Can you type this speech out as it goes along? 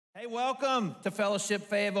Hey, welcome to Fellowship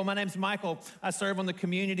Fayetteville. My name's Michael. I serve on the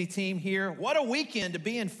community team here. What a weekend to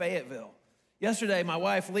be in Fayetteville. Yesterday, my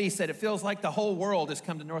wife Lee said it feels like the whole world has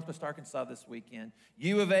come to Northwest Arkansas this weekend.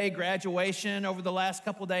 U of A graduation over the last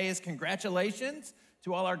couple days. Congratulations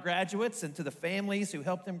to all our graduates and to the families who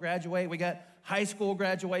helped them graduate. We got high school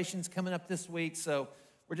graduations coming up this week, so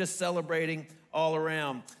we're just celebrating all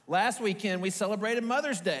around. Last weekend, we celebrated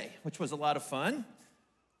Mother's Day, which was a lot of fun,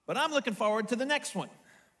 but I'm looking forward to the next one.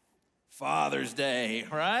 Father's Day,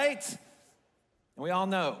 right? And we all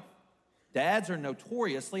know dads are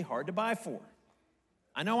notoriously hard to buy for.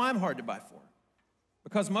 I know I'm hard to buy for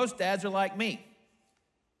because most dads are like me.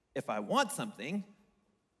 If I want something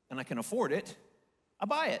and I can afford it, I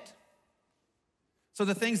buy it. So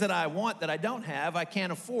the things that I want that I don't have, I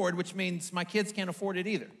can't afford, which means my kids can't afford it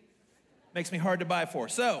either. Makes me hard to buy for.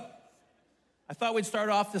 So I thought we'd start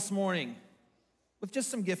off this morning with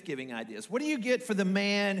just some gift-giving ideas. What do you get for the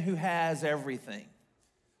man who has everything?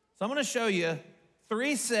 So I'm gonna show you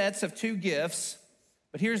 3 sets of 2 gifts,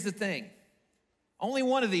 but here's the thing. Only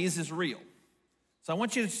one of these is real. So I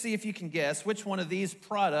want you to see if you can guess which one of these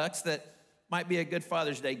products that might be a good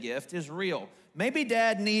Father's Day gift is real. Maybe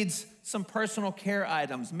dad needs some personal care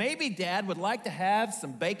items. Maybe dad would like to have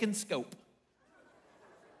some bacon scope.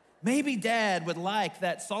 Maybe dad would like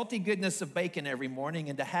that salty goodness of bacon every morning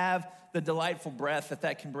and to have the delightful breath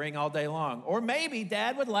that can bring all day long. Or maybe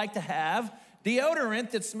dad would like to have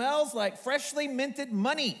deodorant that smells like freshly minted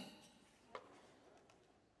money.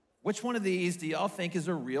 Which one of these do y'all think is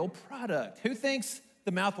a real product? Who thinks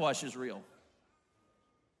the mouthwash is real?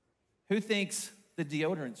 Who thinks the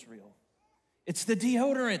deodorant's real? It's the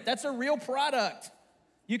deodorant. That's a real product.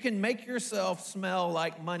 You can make yourself smell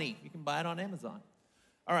like money. You can buy it on Amazon.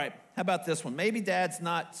 All right, how about this one? Maybe dad's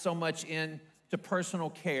not so much into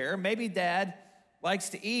personal care. Maybe dad likes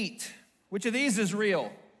to eat. Which of these is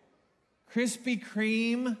real? Krispy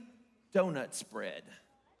Kreme donut spread.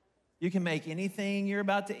 You can make anything you're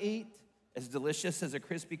about to eat as delicious as a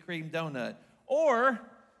Krispy Kreme donut. Or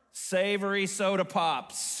savory soda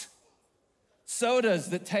pops.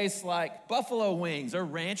 Sodas that taste like buffalo wings or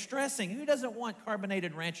ranch dressing. Who doesn't want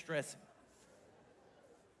carbonated ranch dressing?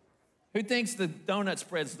 Who thinks the donut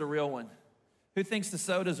spread's the real one? Who thinks the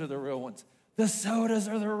sodas are the real ones? The sodas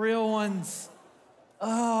are the real ones.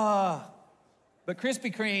 But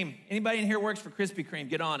Krispy Kreme, anybody in here works for Krispy Kreme,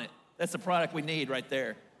 get on it. That's the product we need right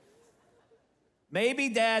there. Maybe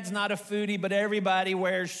dad's not a foodie, but everybody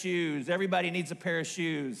wears shoes. Everybody needs a pair of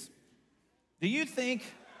shoes. Do you think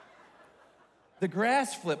the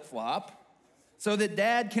grass flip-flop so that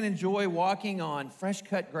dad can enjoy walking on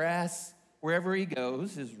fresh-cut grass wherever he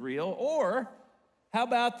goes is real? Or how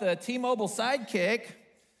about the T-Mobile Sidekick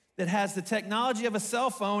that has the technology of a cell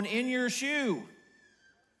phone in your shoe?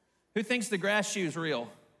 Who thinks the grass shoe's real?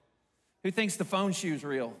 Who thinks the phone shoe's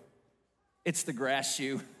real? It's the grass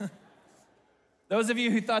shoe. Those of you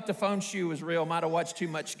who thought the phone shoe was real might have watched too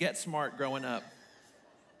much Get Smart growing up.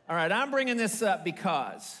 All right, I'm bringing this up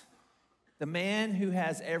because the man who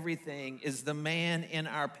has everything is the man in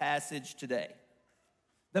our passage today.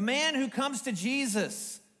 The man who comes to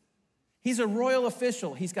Jesus. He's a royal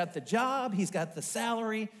official. He's got the job, he's got the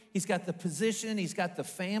salary, he's got the position, he's got the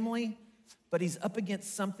family, but he's up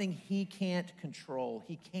against something he can't control.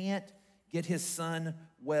 He can't get his son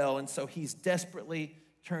well, and so he's desperately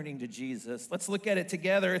turning to Jesus. Let's look at it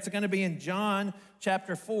together. It's going to be in John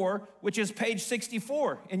chapter 4, which is page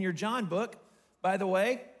 64 in your John book. By the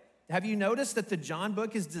way, have you noticed that the John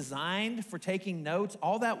book is designed for taking notes?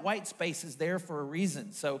 All that white space is there for a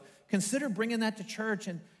reason. So consider bringing that to church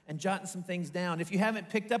and jotting some things down. If you haven't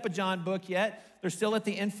picked up a John book yet, they're still at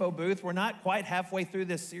the info booth. We're not quite halfway through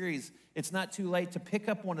this series. It's not too late to pick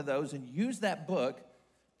up one of those and use that book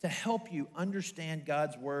to help you understand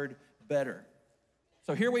God's word better.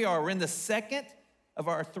 So here we are. We're in the second of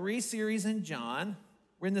our 3 series in John.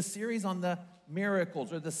 We're in the series on the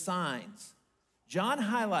miracles or the signs. John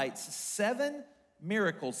highlights 7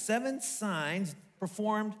 miracles, 7 signs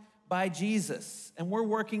performed by Jesus, and we're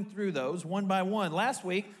working through those one by one. Last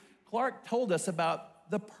week, Clark told us about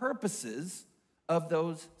the purposes of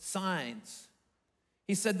those signs.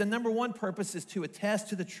 He said the number 1 purpose is to attest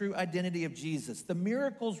to the true identity of Jesus. The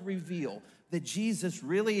miracles reveal that Jesus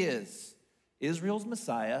really is Israel's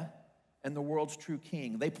Messiah and the world's true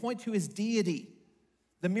king. They point to his deity.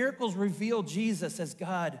 The miracles reveal Jesus as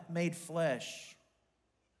God made flesh.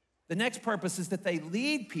 The next purpose is that they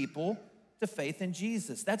lead people to faith in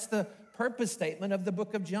Jesus. That's the purpose statement of the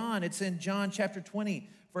book of John. It's in John chapter 20,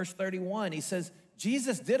 verse 31. He says,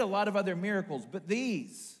 Jesus did a lot of other miracles, but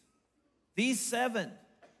these 7,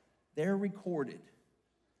 they're recorded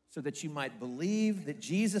so that you might believe that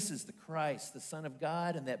Jesus is the Christ, the Son of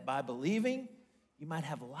God, and that by believing, you might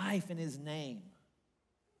have life in his name.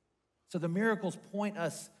 So the miracles point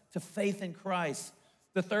us to faith in Christ.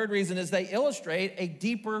 The third reason is they illustrate a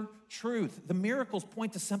deeper truth. The miracles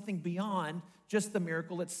point to something beyond just the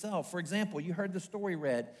miracle itself. For example, you heard the story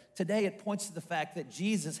read. Today it points to the fact that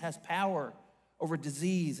Jesus has power over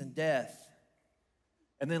disease and death.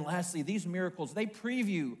 And then lastly, these miracles, they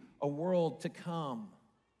preview a world to come.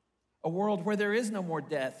 A world where there is no more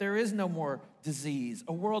death, there is no more disease.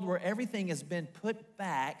 A world where everything has been put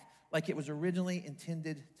back like it was originally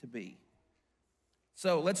intended to be.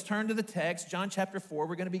 So let's turn to the text, John chapter 4.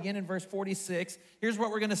 We're going to begin in verse 46. Here's what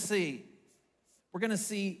we're going to see. We're going to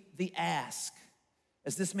see the ask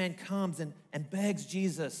as this man comes and begs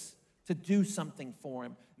Jesus to do something for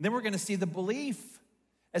him. And then we're going to see the belief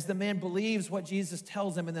as the man believes what Jesus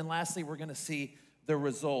tells him. And then lastly, we're going to see the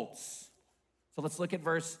results. So let's look at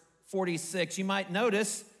verse 46. You might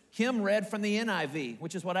notice Kim read from the NIV,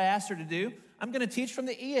 which is what I asked her to do. I'm going to teach from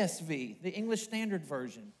the ESV, the English Standard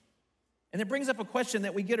Version. And it brings up a question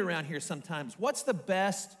that we get around here sometimes. What's the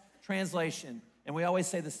best translation? And we always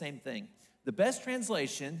say the same thing. The best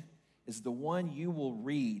translation is the one you will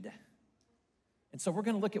read. And so we're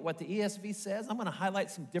going to look at what the ESV says. I'm going to highlight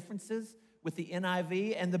some differences with the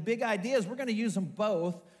NIV. And the big idea is we're going to use them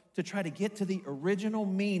both to try to get to the original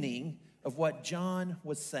meaning of what John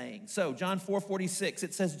was saying. So John 4:46,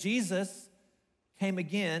 it says, Jesus came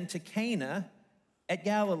again to Cana at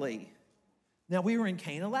Galilee. Now, we were in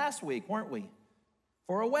Cana last week, weren't we?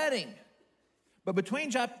 For a wedding. But between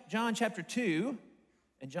John chapter 2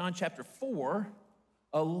 and John chapter 4,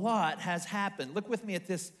 a lot has happened. Look with me at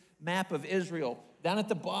this map of Israel. Down at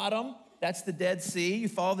the bottom, that's the Dead Sea. You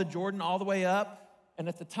follow the Jordan all the way up. And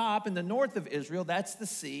at the top, in the north of Israel, that's the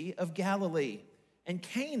Sea of Galilee. And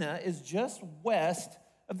Cana is just west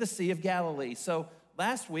of the Sea of Galilee. So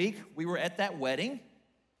last week, we were at that wedding.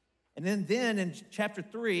 And then in chapter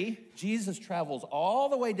 3, Jesus travels all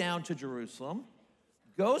the way down to Jerusalem,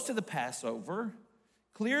 goes to the Passover,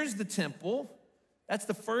 clears the temple. That's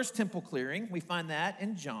the first temple clearing. We find that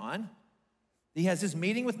in John. He has his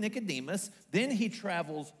meeting with Nicodemus. Then he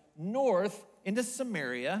travels north into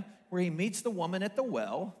Samaria, where he meets the woman at the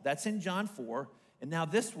well. That's in John 4. And now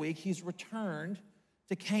this week, he's returned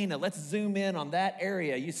to Cana. Let's zoom in on that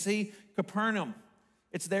area. You see Capernaum.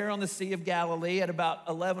 It's there on the Sea of Galilee at about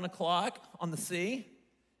 11 o'clock on the sea.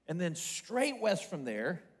 And then straight west from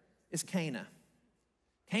there is Cana.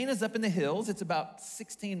 Cana's up in the hills. It's about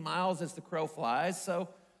 16 miles as the crow flies. So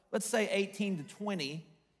let's say 18 to 20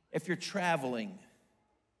 if you're traveling.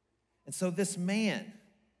 And so this man,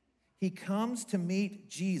 he comes to meet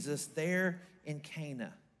Jesus there in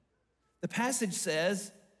Cana. The passage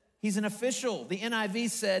says he's an official. The NIV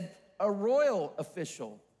said a royal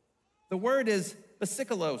official. The word is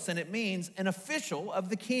basikalos, and it means an official of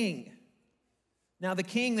the king. Now, the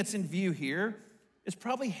king that's in view here is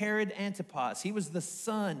probably Herod Antipas. He was the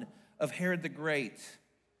son of Herod the Great.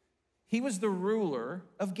 He was the ruler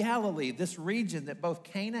of Galilee, this region that both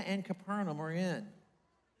Cana and Capernaum are in.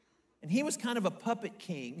 And he was kind of a puppet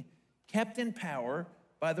king kept in power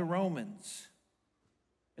by the Romans.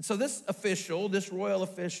 And so this official, this royal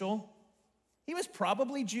official, he was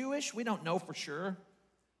probably Jewish. We don't know for sure.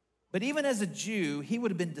 But even as a Jew, he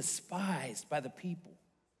would have been despised by the people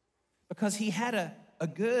because he had a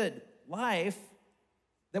good life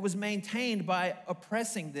that was maintained by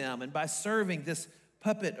oppressing them and by serving this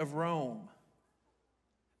puppet of Rome.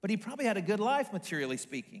 But he probably had a good life, materially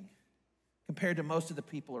speaking, compared to most of the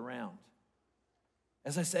people around.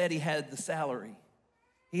 As I said, he had the salary.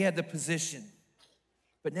 He had the position.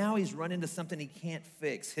 But now he's run into something he can't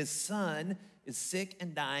fix. His son is sick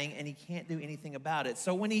and dying, and he can't do anything about it.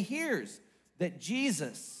 So when he hears that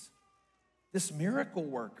Jesus, this miracle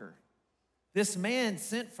worker, this man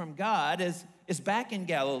sent from God, is back in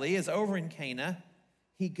Galilee, is over in Cana,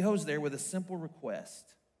 he goes there with a simple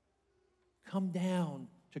request. Come down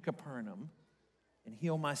to Capernaum and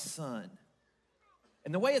heal my son.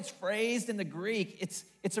 And the way it's phrased in the Greek,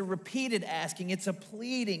 it's a repeated asking, it's a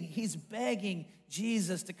pleading. He's begging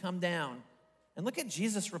Jesus to come down. And look at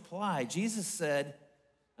Jesus' reply. Jesus said,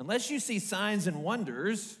 unless you see signs and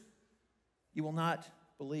wonders, you will not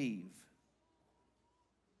believe.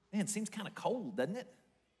 Man, it seems kind of cold, doesn't it?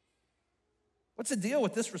 What's the deal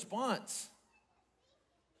with this response?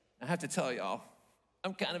 I have to tell y'all,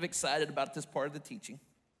 I'm kind of excited about this part of the teaching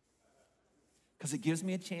because it gives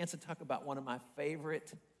me a chance to talk about one of my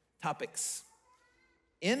favorite topics.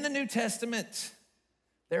 In the New Testament,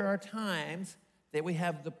 there are times that we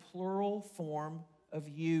have the plural form of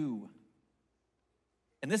you.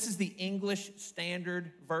 And this is the English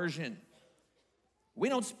Standard Version. We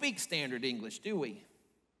don't speak standard English, do we?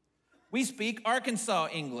 We speak Arkansas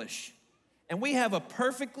English. And we have a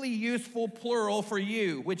perfectly useful plural for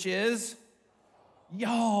you, which is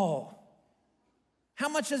y'all. How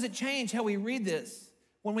much does it change how we read this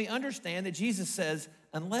when we understand that Jesus says,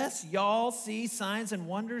 unless y'all see signs and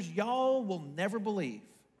wonders, y'all will never believe?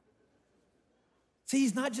 See,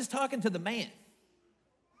 he's not just talking to the man.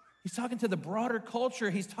 He's talking to the broader culture.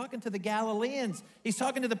 He's talking to the Galileans. He's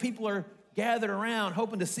talking to the people who are gathered around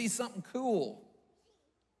hoping to see something cool.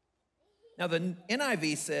 Now, the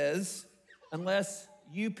NIV says, unless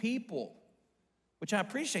you people, which I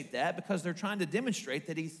appreciate that because they're trying to demonstrate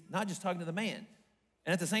that he's not just talking to the man.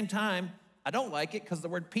 And at the same time, I don't like it because the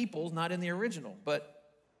word people is not in the original, but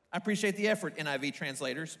I appreciate the effort, NIV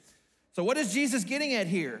translators. So what is Jesus getting at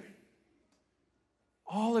here?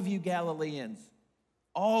 All of you Galileans,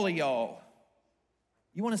 all of y'all,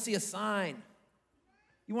 you want to see a sign.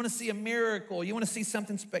 You want to see a miracle. You want to see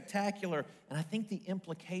something spectacular. And I think the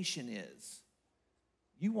implication is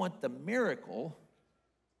you want the miracle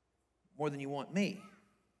more than you want me.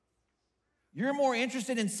 You're more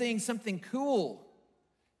interested in seeing something cool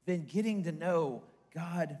than getting to know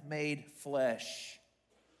God made flesh.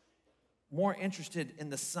 More interested in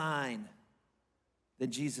the sign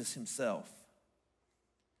than Jesus himself.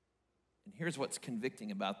 And here's what's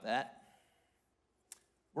convicting about that.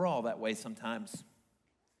 We're all that way sometimes.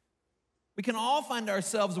 We can all find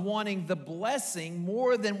ourselves wanting the blessing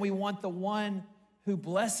more than we want the one who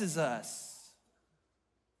blesses us.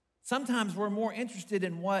 Sometimes we're more interested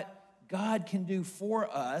in what God can do for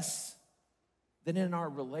us than in our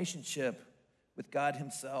relationship with God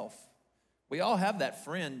himself. We all have that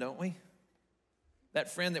friend, don't we?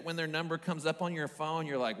 That friend that when their number comes up on your phone,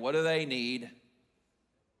 you're like, what do they need?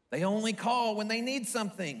 They only call when they need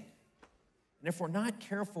something. And if we're not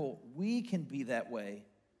careful, we can be that way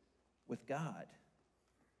with God.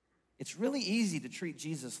 It's really easy to treat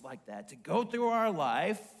Jesus like that, to go through our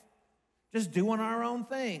life just doing our own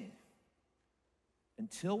thing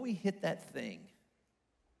until we hit that thing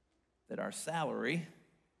that our salary,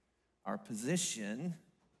 our position,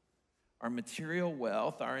 our material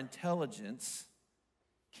wealth, our intelligence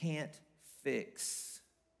can't fix.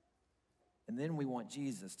 And then we want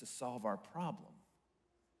Jesus to solve our problem.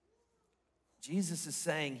 Jesus is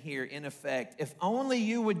saying here, in effect, if only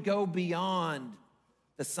you would go beyond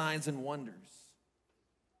the signs and wonders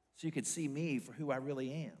so you could see me for who I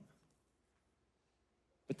really am.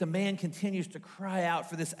 But the man continues to cry out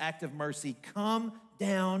for this act of mercy. Come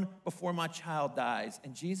down before my child dies.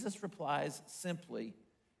 And Jesus replies simply,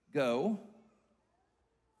 go,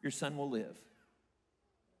 your son will live.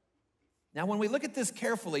 Now, when we look at this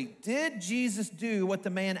carefully, did Jesus do what the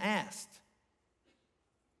man asked?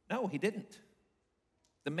 No, he didn't.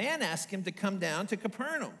 The man asked him to come down to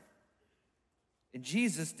Capernaum, and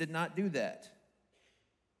Jesus did not do that.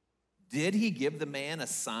 Did he give the man a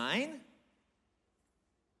sign?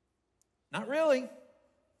 Not really.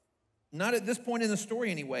 Not at this point in the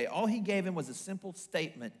story anyway. All he gave him was a simple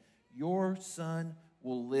statement, your son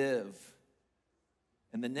will live.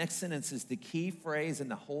 And the next sentence is the key phrase in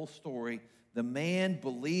the whole story. The man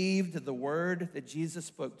believed the word that Jesus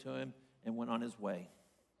spoke to him and went on his way.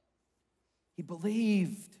 He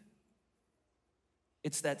believed.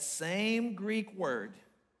 It's that same Greek word,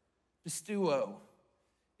 pisteuo.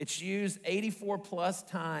 It's used 84 plus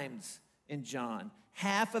times in John.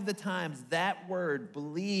 Half of the times that word,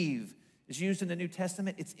 believe, is used in the New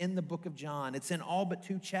Testament. It's in the book of John. It's in all but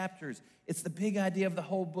 2 chapters. It's the big idea of the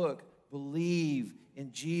whole book. Believe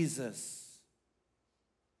in Jesus.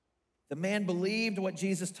 The man believed what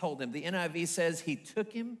Jesus told him. The NIV says he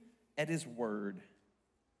took him at his word.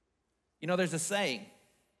 You know, there's a saying,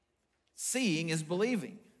 seeing is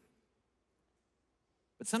believing.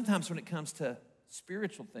 But sometimes when it comes to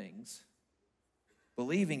spiritual things,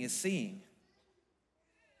 believing is seeing.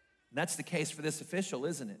 And that's the case for this official,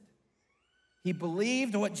 isn't it? He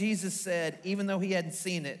believed what Jesus said, even though he hadn't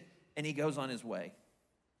seen it, and he goes on his way.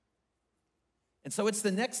 And so it's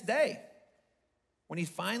the next day when he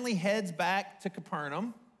finally heads back to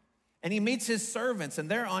Capernaum, and he meets his servants, and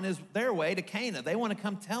they're on their way to Cana. They want to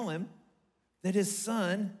come tell him that his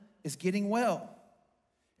son is getting well.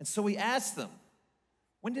 And so he asks them,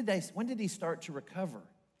 when did he start to recover?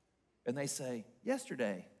 And they say,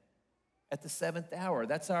 yesterday at the 7th hour.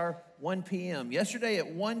 That's our 1 p.m. Yesterday at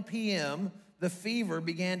 1 p.m., the fever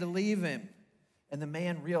began to leave him. And the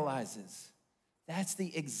man realizes that's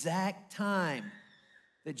the exact time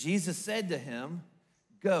that Jesus said to him,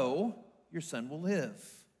 go, your son will live.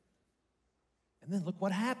 And then look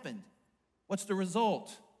what happened. What's the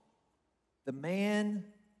result? The man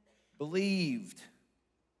believed.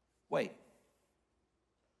 Wait,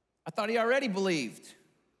 I thought he already believed.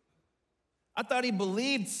 I thought he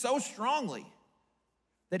believed so strongly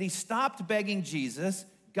that he stopped begging Jesus,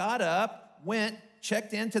 got up, went,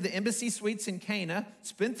 checked into the Embassy Suites in Cana,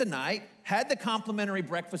 spent the night, had the complimentary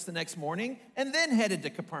breakfast the next morning, and then headed to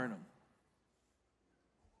Capernaum.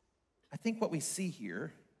 I think what we see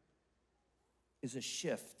here is a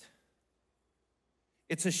shift.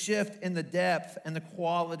 It's a shift in the depth and the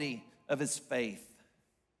quality of his faith.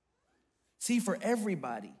 See, for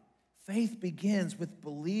everybody, faith begins with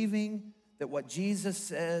believing that what Jesus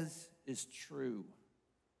says is true.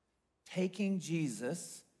 Taking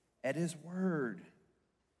Jesus at his word.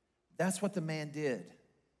 That's what the man did.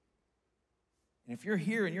 And if you're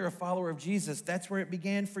here and you're a follower of Jesus, that's where it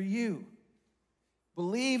began for you.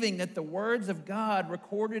 Believing that the words of God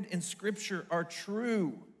recorded in Scripture are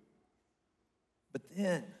true. But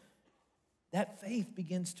then that faith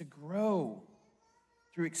begins to grow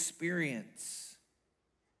through experience.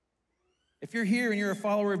 If you're here and you're a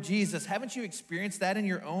follower of Jesus, haven't you experienced that in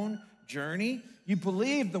your own journey? You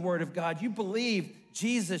believe the word of God. You believe,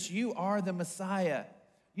 Jesus, you are the Messiah.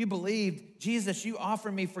 You believed, Jesus, you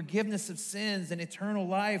offer me forgiveness of sins and eternal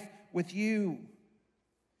life with you.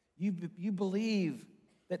 You believe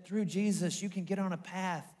that through Jesus, you can get on a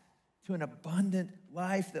path to an abundant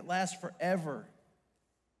life that lasts forever.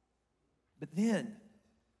 But then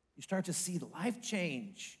you start to see life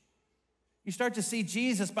change. You start to see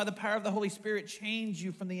Jesus, by the power of the Holy Spirit, change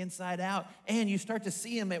you from the inside out. And you start to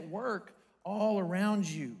see him at work all around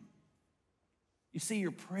you. You see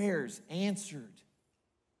your prayers answered.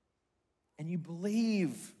 And you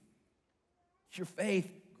believe. Your faith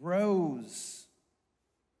grows.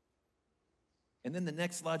 And then the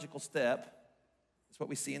next logical step is what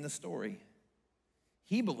we see in the story.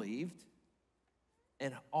 He believed,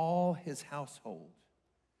 and all his household.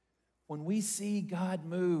 When we see God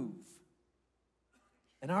move,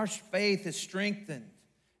 and our faith is strengthened,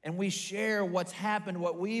 and we share what's happened,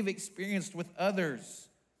 what we've experienced with others,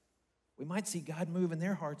 we might see God move in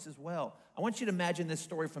their hearts as well. I want you to imagine this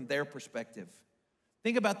story from their perspective.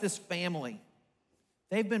 Think about this family.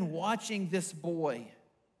 They've been watching this boy,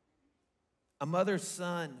 a mother's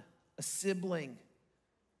son, a sibling,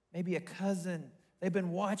 maybe a cousin. They've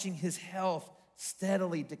been watching his health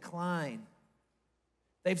steadily decline.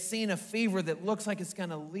 They've seen a fever that looks like it's going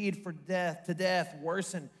to lead to death,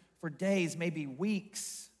 worsen for days, maybe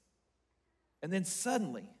weeks. And then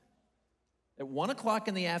suddenly, at 1 o'clock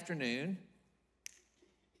in the afternoon,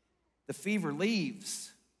 the fever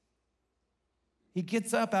leaves. He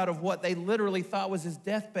gets up out of what they literally thought was his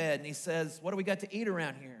deathbed, and he says, "What do we got to eat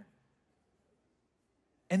around here?"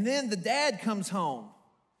 And then the dad comes home,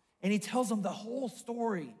 and he tells them the whole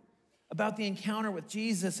story about the encounter with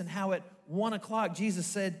Jesus and how at 1 o'clock Jesus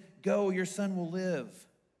said, "Go, your son will live."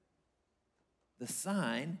 The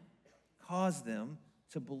sign caused them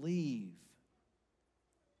to believe.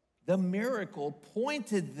 The miracle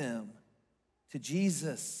pointed them to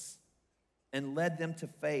Jesus and led them to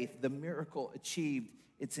faith. The miracle achieved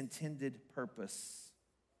its intended purpose.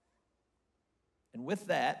 And with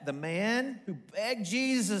that, the man who begged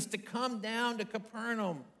Jesus to come down to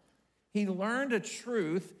Capernaum, he learned a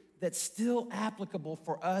truth that's still applicable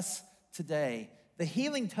for us today. The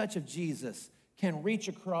healing touch of Jesus can reach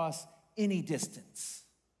across any distance.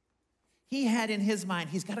 He had in his mind,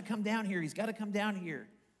 he's got to come down here, he's got to come down here.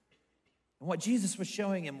 And what Jesus was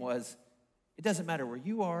showing him was, it doesn't matter where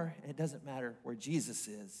you are, and it doesn't matter where Jesus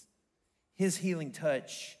is. His healing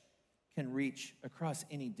touch can reach across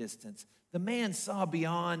any distance. The man saw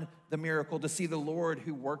beyond the miracle to see the Lord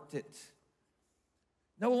who worked it.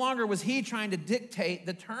 No longer was he trying to dictate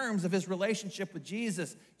the terms of his relationship with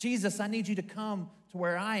Jesus. Jesus, I need you to come to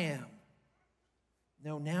where I am.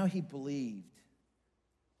 No, now he believed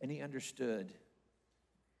and he understood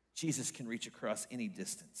Jesus can reach across any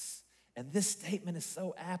distance. And this statement is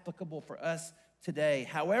so applicable for us today.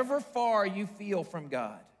 However far you feel from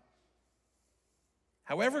God,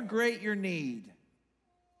 however great your need,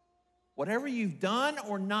 whatever you've done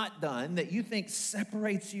or not done that you think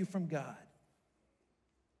separates you from God,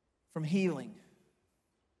 from healing,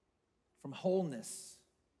 from wholeness,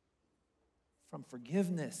 from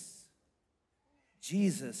forgiveness,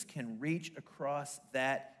 Jesus can reach across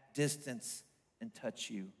that distance and touch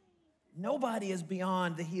you. Nobody is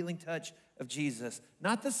beyond the healing touch of Jesus.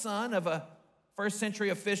 Not the son of a first century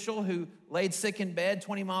official who laid sick in bed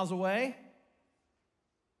 20 miles away,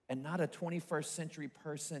 and not a 21st century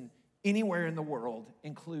person anywhere in the world,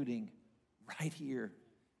 including right here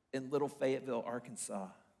in Little Fayetteville, Arkansas.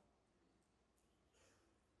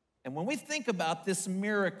 And when we think about this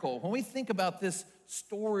miracle, when we think about this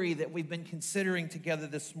story that we've been considering together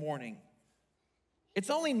this morning, it's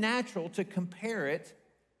only natural to compare it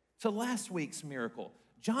to last week's miracle.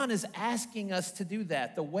 John is asking us to do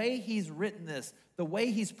that. The way he's written this, the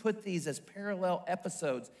way he's put these as parallel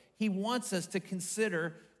episodes, he wants us to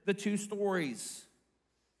consider the two stories.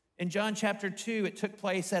 In John chapter 2, it took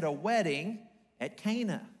place at a wedding at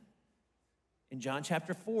Cana. In John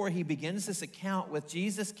chapter 4, he begins this account with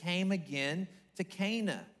Jesus came again to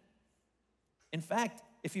Cana. In fact,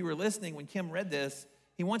 if you were listening when Kim read this,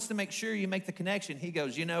 he wants to make sure you make the connection. He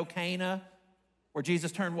goes, you know Cana, where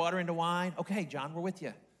Jesus turned water into wine? Okay, John, we're with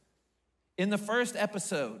you. In the first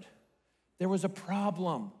episode, there was a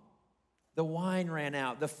problem. The wine ran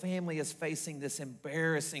out. The family is facing this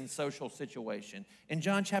embarrassing social situation. In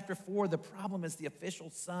John chapter 4, the problem is the official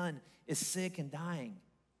son is sick and dying.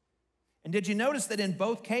 And did you notice that in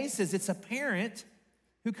both cases, it's a parent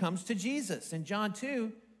who comes to Jesus? In John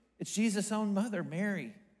 2, it's Jesus' own mother,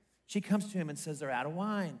 Mary. She comes to him and says they're out of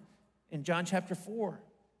wine. In John chapter 4,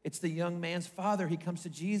 it's the young man's father. He comes to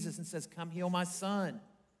Jesus and says, come heal my son.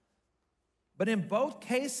 But in both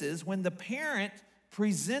cases, when the parent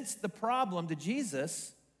presents the problem to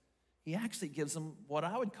Jesus, he actually gives him what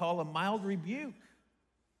I would call a mild rebuke.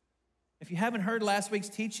 If you haven't heard last week's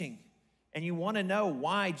teaching and you want to know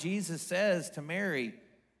why Jesus says to Mary,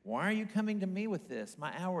 why are you coming to me with this?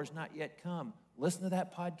 My hour is not yet come. Listen to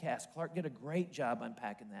that podcast. Clark did a great job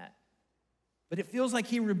unpacking that. But it feels like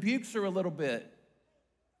he rebukes her a little bit.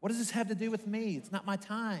 What does this have to do with me? It's not my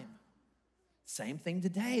time. Same thing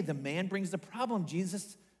today. The man brings the problem.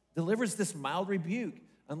 Jesus delivers this mild rebuke.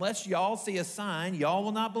 Unless y'all see a sign, y'all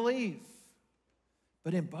will not believe.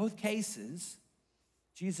 But in both cases,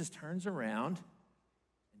 Jesus turns around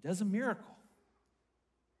and does a miracle.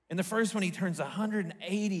 In the first one, he turns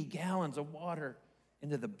 180 gallons of water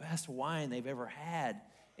into the best wine they've ever had.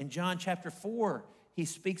 In John chapter 4, he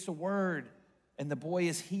speaks a word and the boy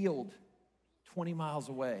is healed 20 miles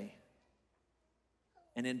away.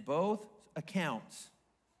 And in both accounts,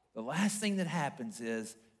 the last thing that happens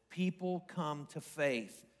is people come to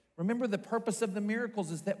faith. Remember, the purpose of the miracles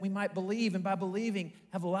is that we might believe, and by believing,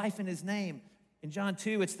 have life in his name. In John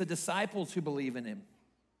 2, it's the disciples who believe in him.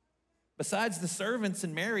 Besides the servants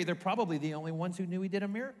and Mary, they're probably the only ones who knew he did a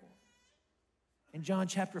miracle. In John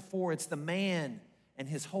chapter 4, it's the man and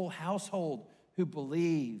his whole household who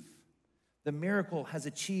believe. The miracle has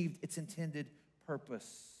achieved its intended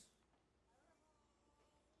purpose.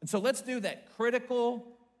 And so let's do that critical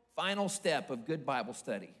final step of good Bible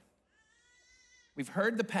study. We've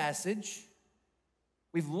heard the passage.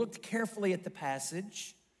 We've looked carefully at the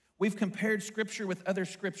passage. We've compared Scripture with other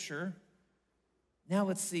Scripture. Now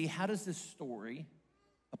let's see, how does this story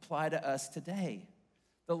apply to us today?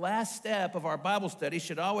 The last step of our Bible study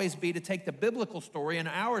should always be to take the biblical story and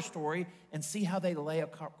our story and see how they lay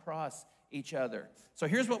across each other. So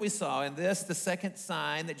here's what we saw in this, the second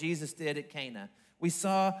sign that Jesus did at Cana. We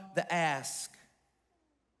saw the ask.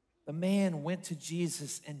 The man went to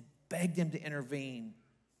Jesus and begged him to intervene.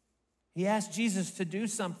 He asked Jesus to do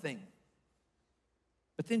something.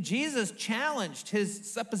 But then Jesus challenged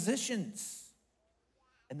his suppositions.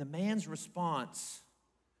 And the man's response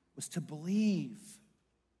was to believe.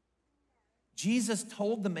 Jesus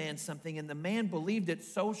told the man something, and the man believed it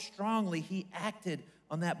so strongly, he acted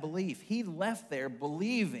on that belief. He left there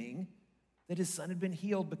believing that his son had been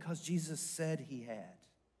healed because Jesus said he had.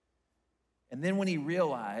 And then when he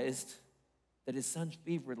realized that his son's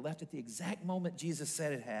fever had left at the exact moment Jesus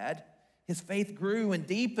said it had, his faith grew and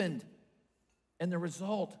deepened. And the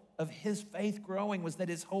result of his faith growing was that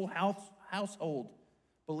his whole household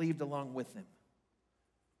believed along with him.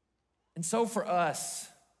 And so for us,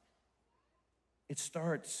 it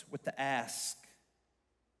starts with the ask.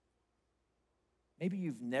 Maybe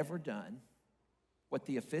you've never done what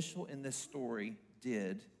the official in this story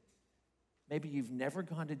did. Maybe you've never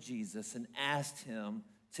gone to Jesus and asked him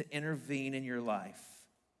to intervene in your life.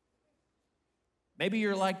 Maybe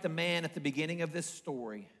you're like the man at the beginning of this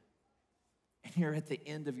story, and you're at the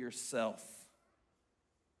end of yourself.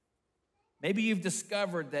 Maybe you've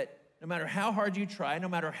discovered that no matter how hard you try, no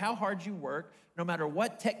matter how hard you work, no matter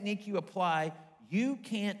what technique you apply, you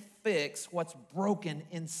can't fix what's broken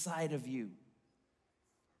inside of you.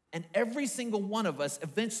 And every single one of us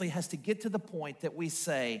eventually has to get to the point that we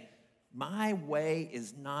say, my way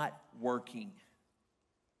is not working.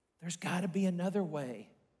 There's got to be another way.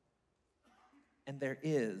 And there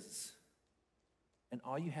is. And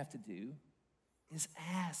all you have to do is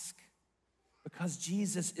ask. Because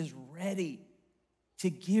Jesus is ready to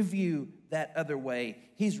give you that other way.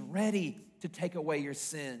 He's ready to take away your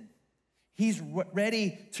sin. He's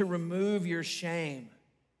ready to remove your shame.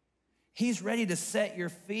 He's ready to set your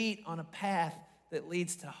feet on a path that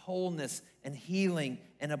leads to wholeness and healing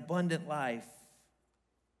and abundant life.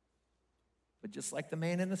 But just like the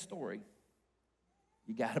man in the story,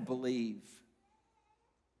 you got to believe.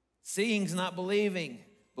 Seeing's not believing.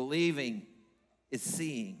 Believing is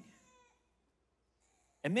seeing.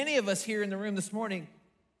 And many of us here in the room this morning,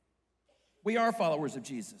 we are followers of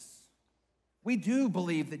Jesus. We do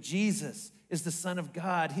believe that Jesus is the Son of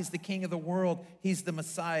God. He's the King of the world. He's the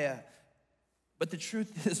Messiah. But the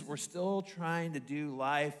truth is, we're still trying to do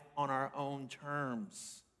life on our own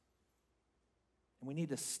terms. And we need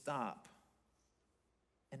to stop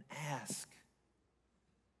and ask.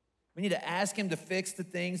 We need to ask him to fix the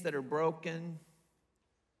things that are broken.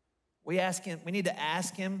 We need to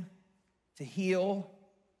ask him to heal.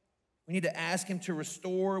 We need to ask him to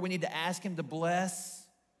restore. We need to ask him to bless.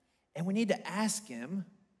 And we need to ask him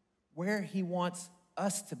where he wants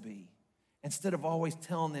us to be instead of always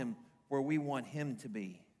telling him where we want him to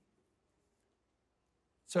be.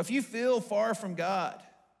 So if you feel far from God,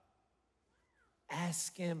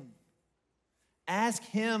 ask him. Ask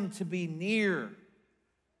him to be near,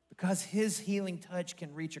 because his healing touch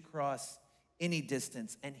can reach across any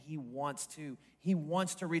distance, and he wants to. He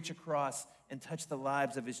wants to reach across and touch the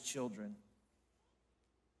lives of his children.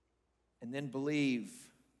 And then believe.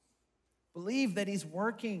 Believe that he's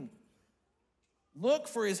working. Look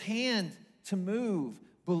for his hand to move.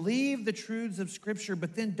 Believe the truths of Scripture,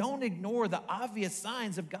 but then don't ignore the obvious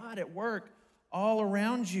signs of God at work all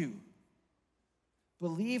around you.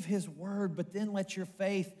 Believe his word, but then let your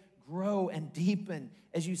faith grow and deepen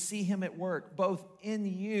as you see him at work, both in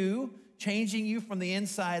you, changing you from the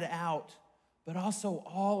inside out, but also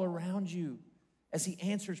all around you as he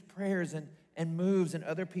answers prayers and moves in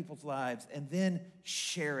other people's lives. And then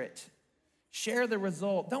share it. Share the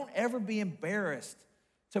result. Don't ever be embarrassed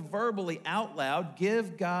to verbally out loud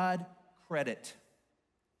give God credit.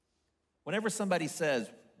 Whenever somebody says,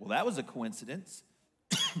 well, that was a coincidence,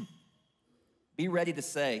 be ready to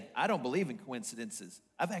say, I don't believe in coincidences.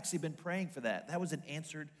 I've actually been praying for that. That was an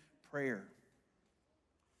answered prayer.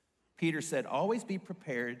 Peter said, always be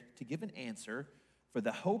prepared to give an answer for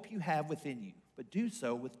the hope you have within you, but do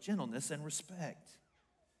so with gentleness and respect.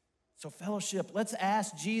 So fellowship, let's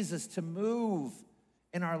ask Jesus to move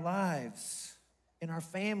in our lives, in our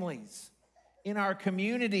families, in our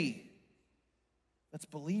community. Let's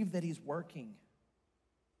believe that he's working.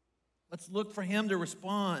 Let's look for him to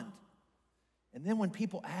respond. And then when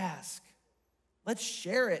people ask, let's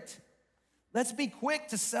share it. Let's be quick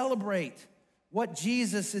to celebrate what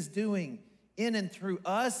Jesus is doing in and through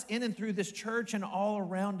us, in and through this church, and all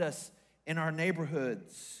around us in our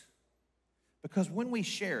neighborhoods. Because when we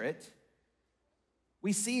share it,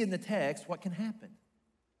 we see in the text what can happen.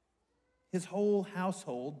 His whole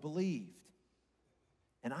household believed.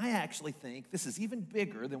 And I actually think this is even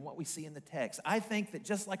bigger than what we see in the text. I think that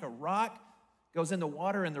just like a rock goes in the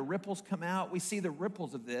water and the ripples come out, we see the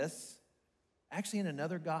ripples of this actually in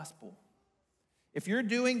another gospel. If you're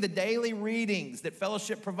doing the daily readings that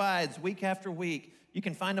Fellowship provides week after week, you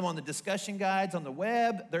can find them on the discussion guides on the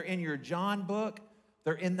web. They're in your John book.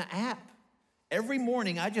 They're in the app. Every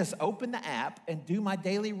morning, I just open the app and do my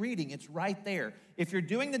daily reading. It's right there. If you're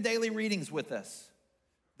doing the daily readings with us,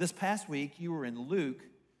 this past week, you were in Luke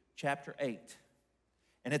chapter 8.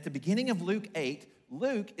 And at the beginning of Luke 8,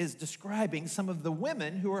 Luke is describing some of the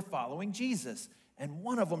women who are following Jesus. And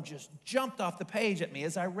one of them just jumped off the page at me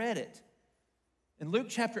as I read it. In Luke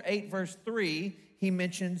chapter 8, verse 3, he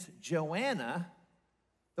mentions Joanna,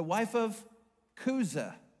 the wife of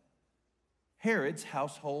Chuza, Herod's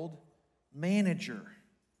household manager.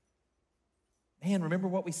 Man, remember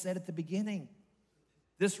what we said at the beginning.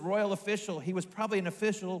 This royal official, he was probably an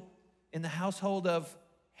official in the household of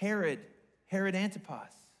Herod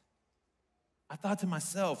Antipas. I thought to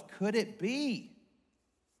myself, could it be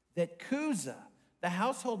that Chuza, the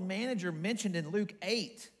household manager mentioned in Luke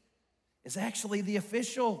 8, is actually the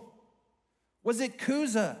official? Was it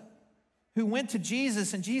Chuza who went to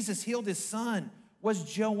Jesus and Jesus healed his son? Was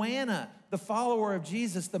Joanna, the follower of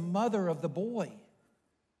Jesus, the mother of the boy?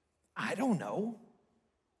 I don't know.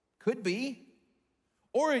 Could be.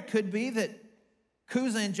 Or it could be that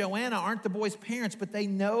Chuza and Joanna aren't the boy's parents, but they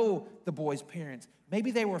know the boy's parents.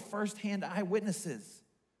 Maybe they were firsthand eyewitnesses.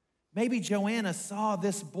 Maybe Joanna saw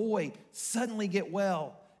this boy suddenly get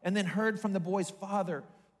well and then heard from the boy's father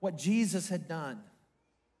what Jesus had done.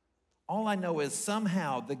 All I know is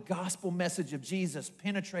somehow the gospel message of Jesus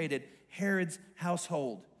penetrated Herod's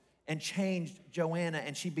household and changed Joanna,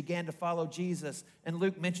 and she began to follow Jesus. And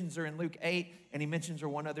Luke mentions her in Luke 8, and he mentions her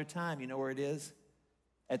one other time. You know where it is?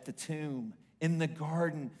 At the tomb, in the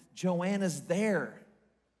garden. Joanna's there.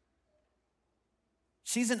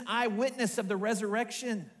 She's an eyewitness of the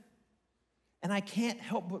resurrection. And I can't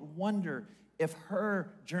help but wonder if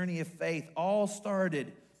her journey of faith all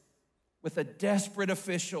started with a desperate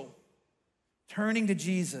official turning to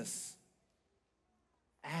Jesus,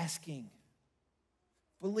 asking,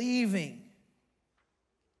 believing,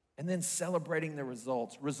 and then celebrating the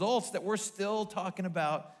results. Results that we're still talking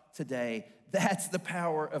about today. That's the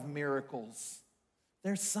power of miracles.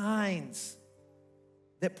 They're signs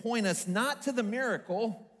that point us not to the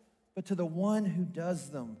miracle, but to the one who does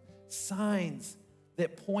them. Signs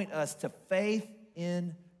that point us to faith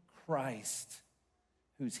in Christ,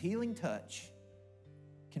 whose healing touch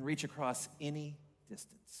can reach across any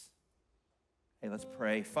distance. Hey, let's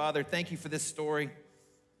pray. Father, thank you for this story.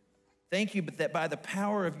 Thank you that by the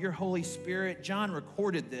power of your Holy Spirit, John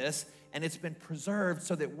recorded this, and it's been preserved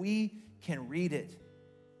so that we can read it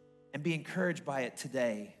and be encouraged by it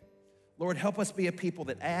today. Lord, help us be a people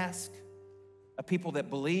that ask, a people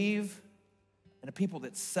that believe, and a people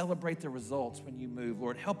that celebrate the results when you move.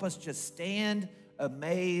 Lord, help us just stand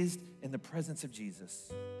amazed in the presence of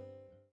Jesus.